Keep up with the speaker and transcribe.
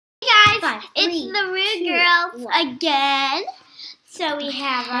5, 3, It's the Rude 2, Girls 1. again. So we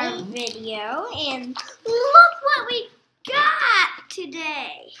have our video, and look what we got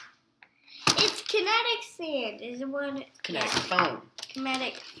today. It's kinetic sand. Is it one? Kinetic foam.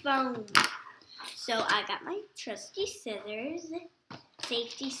 Kinetic foam. So I got my trusty scissors.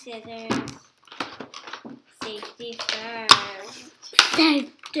 Safety scissors. Safety first.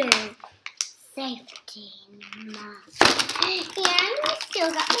 Safety. Safety must. And we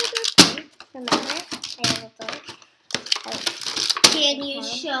still got my little toy. Remember? I have a toy. Can you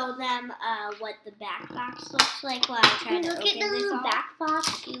show them what the back box looks like while I try to Look open at the this little all? back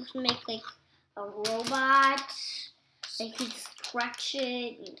box. You can make like a robot. You can stretch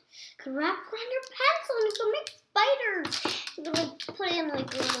it. You can wrap it on your pencil and you can make spiders. You can like, put it in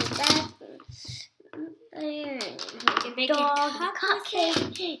like a little bag. You can make a dog, a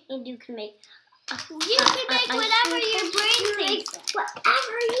cupcake, and you can make You can make whatever your brain thinks.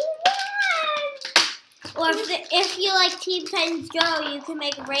 Whatever you want. Or if you like Teen Titans Go, you can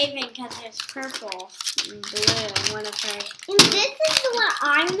make Raven because it's purple and blue. One of her. And this is the one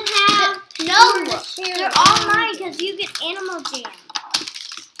I have. No, they're all mine because you get Animal Jam.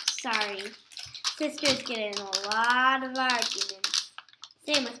 Sorry. Sisters get in a lot of arguments.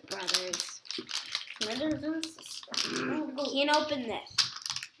 Same with brothers. Brothers and sisters. Can't open this.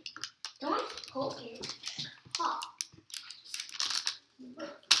 Don't poke it. Pop.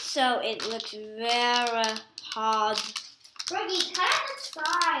 So it looks very hard. Reggie, cut on the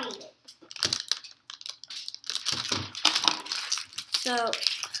side. So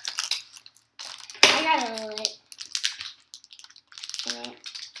I got a lid.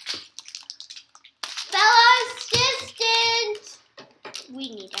 Fellow assistant! we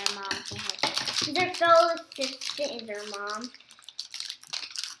need our mom to help us. Their fellow assistant is their mom.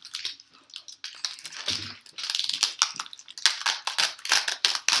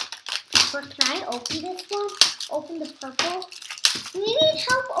 But can I open this one? Open the purple? We need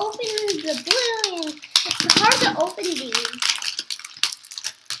help opening the blue and it's hard to open these.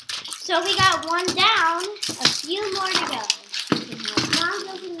 So we got one down, a few more to go. Mom's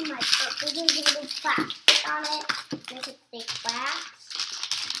opening my purple. There's a little plastic on it. Make it stay flat.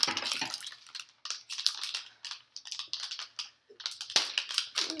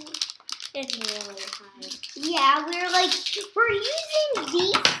 It's really hard. Yeah, we're using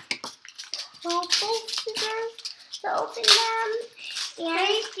these purple scissors to open them. And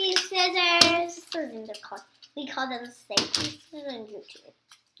Safety scissors. We call them safety scissors on YouTube.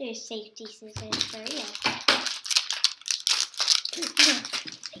 They're safety scissors for you.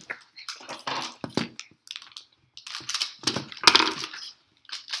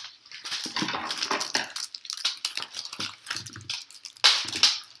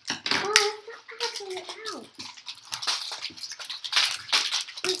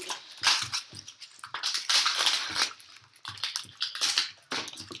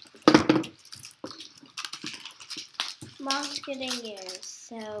 Mom's getting yours.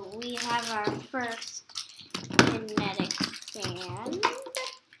 So we have our first kinetic sand.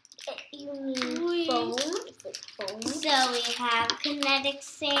 You need foam. So we have kinetic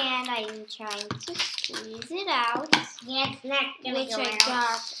sand. I'm trying to squeeze it out. Yeah, it's not gonna Which go I out.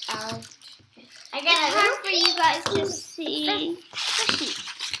 got out. I It's got hard for you guys to see.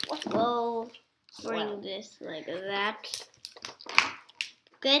 Whoa. We'll bring this like that.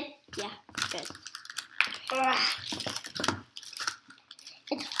 Good? Yeah, good.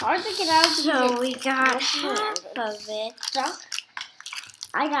 It's hard to get out. So we got it's half of it.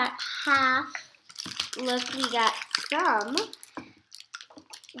 I got half. Look, we got some.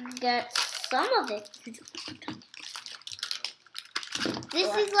 Got some of it.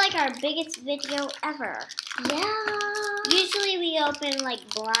 This is like our biggest video ever. Yeah. Usually we open like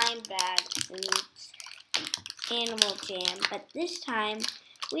blind bags and Animal Jam, but this time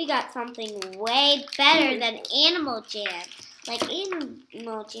we got something way better than Animal Jam. Like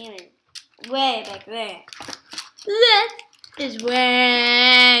Animal Jam is way back there. This is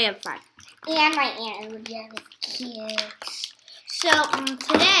way up front. And my Animal Jam is cute. So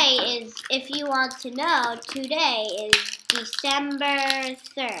today is, if you want to know, today is December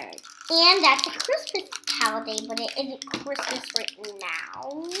 3rd. And that's a Christmas holiday, but it isn't Christmas right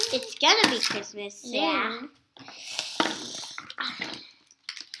now. It's gonna be Christmas soon. Yeah.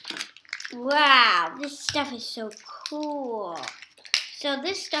 Wow, this stuff is so cool. So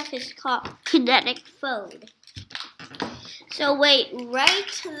this stuff is called Kinetic Foam. So wait,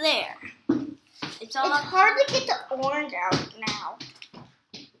 right there. It's hard to get the orange out now.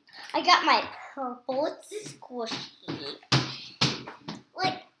 I got my purple. It's squishy.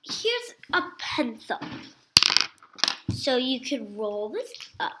 Like, here's a pencil. So you could roll this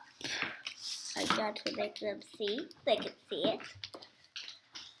up. I got to make them see. They can see it.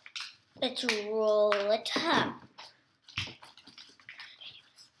 Let's roll it up.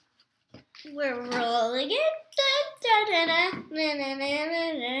 We're rolling it. And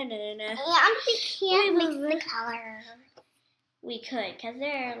we can't mix the colors. We could, because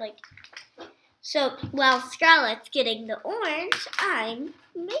they're like... So, while Scarlett's getting the orange, I'm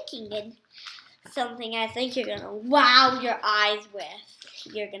making it. Something I think you're going to wow your eyes with.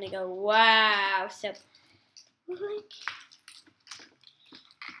 You're going to go, wow. So, look.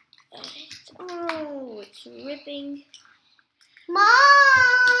 It's ripping. Mom!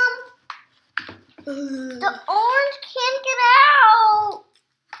 The orange can't get out.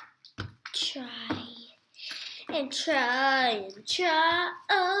 Try and try and try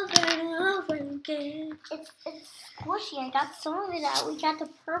over and over again. It's squishy. I got some of it out. We got the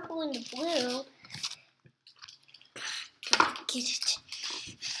purple and the blue. Get it.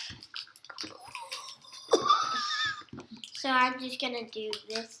 So I'm just going to do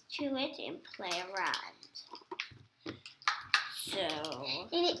this to it and play around. So,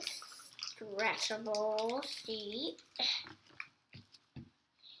 And it's stretchable, see?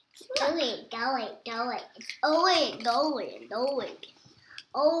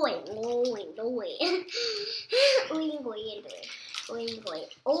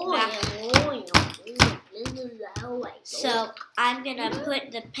 going. It's going. So I'm going to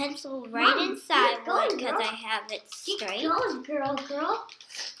put the pencil right inside one because I have it straight. Girl.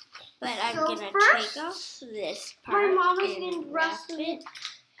 But I'm So going to first, take off this My part mom is and going to wrap rust it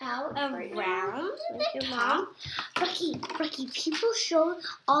out around with your mom. Rocky, people show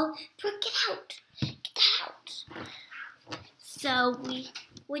all. Get out. Get that out. So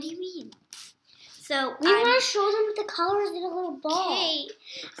what do you mean? So We want to show them the colors in a little ball. Okay,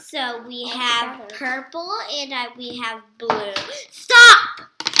 so we have together. purple and we have blue. Stop!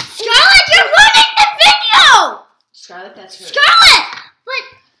 Scarlett, you're ruining the video! Scarlett, that's her. Scarlett!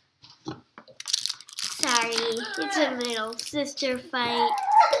 But sorry, it's a little sister fight.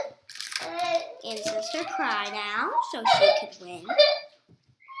 And sister cry now, so she could win.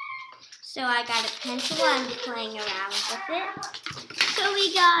 So I got a pencil, I'm playing around with it. So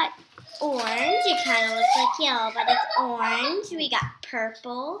we got orange, it kind of looks like yellow, but it's orange. We got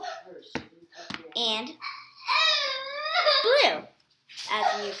purple and blue.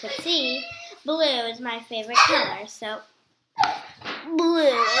 As you can see, blue is my favorite color, so blue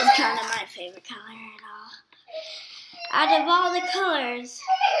is kind of my favorite color at all. Out of all the colors,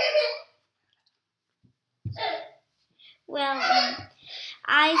 well,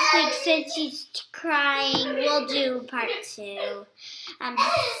 I think since she's crying, we'll do part 2. I'm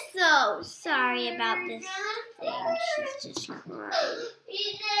so sorry about this thing. She's just crying.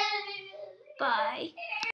 Bye.